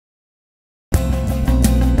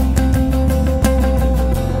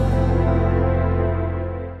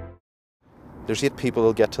There's 8 people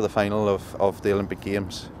who'll get to the final of the Olympic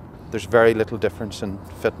Games. There's very little difference in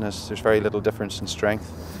fitness, there's very little difference in strength.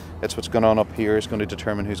 It's what's going on up here is going to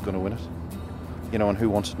determine who's going to win it, you know, and who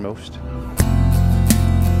wants it most.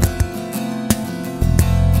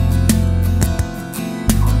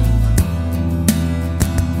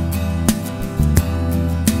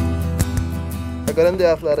 I got into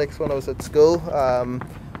athletics when I was at school. I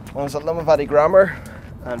was at Limavady Grammar,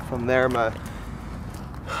 and from there my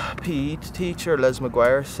PE teacher, Liz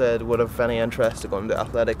McGuire, said would have any interest to go into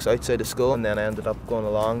athletics outside of school, and then I ended up going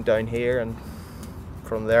along down here, and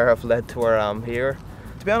from there I've led to where I am here.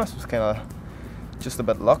 To be honest, it was kind of just a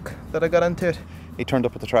bit of luck that I got into it. He turned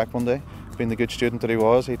up at the track one day, being the good student that he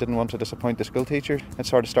was. He didn't want to disappoint the school teacher. It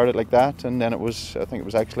sort of started like that, and then it was, I think it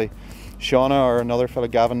was actually Shauna or another fellow,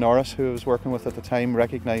 Gavin Norris, who I was working with at the time,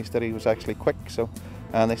 recognised that he was actually quick.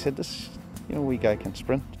 And they said, this, you know, wee guy can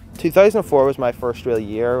sprint. 2004 was my first real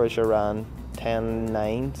year, which I ran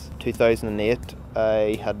 10.9. 2008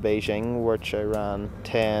 I had Bejing, which I ran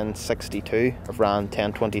 10.62. I've ran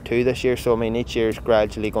 10.22 this year, so I mean each year's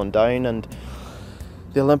gradually gone down, and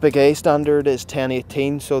the Olympic A standard is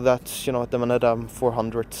 10.18, so that's, you know, at the minute I'm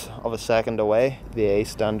 400ths of a second away. The A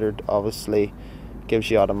standard obviously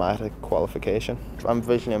gives you automatic qualification. I'm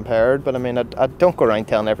visually impaired, but I mean I don't go around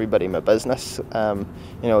telling everybody my business. You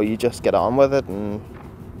know, you just get on with it and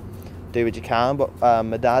do what you can. But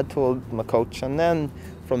my dad told my coach, and then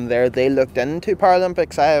from there they looked into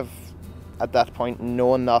Paralympics. I have at that point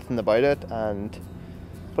known nothing about it,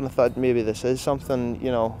 but I thought maybe this is something,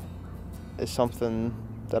 you know, is something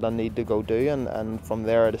that I need to go do, and from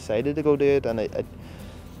there I decided to go do it, and it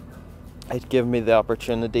gave me the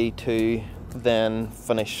opportunity to then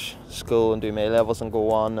finish school and do my A-levels and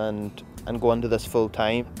go on and go into this full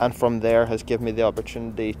time, and from there has given me the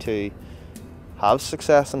opportunity to have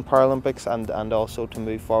success in Paralympics and also to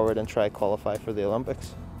move forward and try qualify for the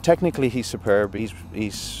Olympics. Technically he's superb.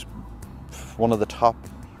 He's one of the top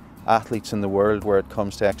athletes in the world where it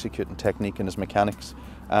comes to executing technique and his mechanics.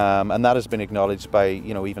 And that has been acknowledged by,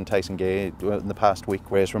 you know, even Tyson Gay in the past week,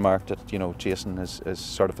 where he's remarked that, you know, Jason is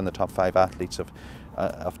sort of in the top 5 athletes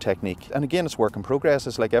of technique. And again, it's work in progress.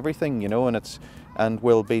 It's like everything, you know, and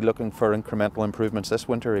we'll be looking for incremental improvements this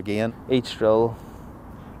winter again. Each drill,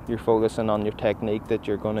 you're focusing on your technique that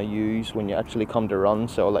you're going to use when you actually come to run.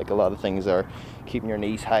 So like a lot of things are keeping your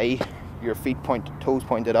knees high, your toes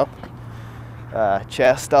pointed up,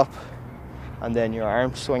 chest up, and then your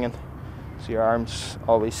arms swinging. So your arms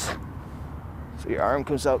always, so your arm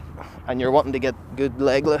comes out, and you're wanting to get good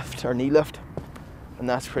leg lift or knee lift, and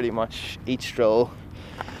that's pretty much each drill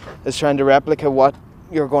is trying to replicate what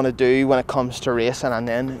you're going to do when it comes to racing. And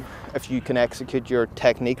then if you can execute your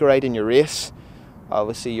technique right in your race,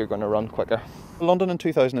 obviously you're going to run quicker. London in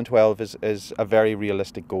 2012 is a very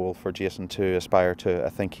realistic goal for Jason to aspire to. I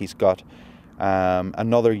think he's got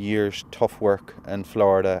another year's tough work in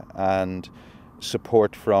Florida and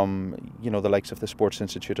support from, you know, the likes of the Sports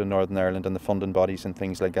Institute of Northern Ireland and the funding bodies and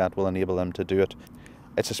things like that will enable them to do it.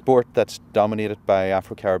 It's a sport that's dominated by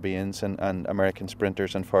Afro-Caribbeans and American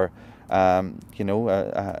sprinters, and for you know,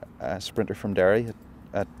 a sprinter from Derry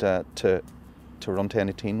to run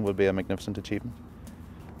 10.18 will be a magnificent achievement.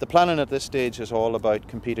 The planning at this stage is all about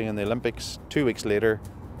competing in the Olympics, 2 weeks later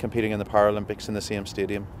competing in the Paralympics in the same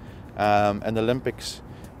stadium, and the Olympics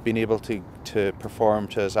being able to perform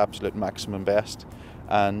to his absolute maximum best,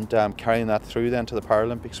 and carrying that through then to the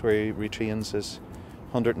Paralympics, where he retrains his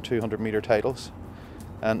 100 and 200 metre titles,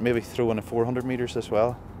 and maybe throw in a 400 metres as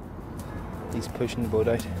well. He's pushing the boat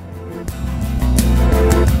out.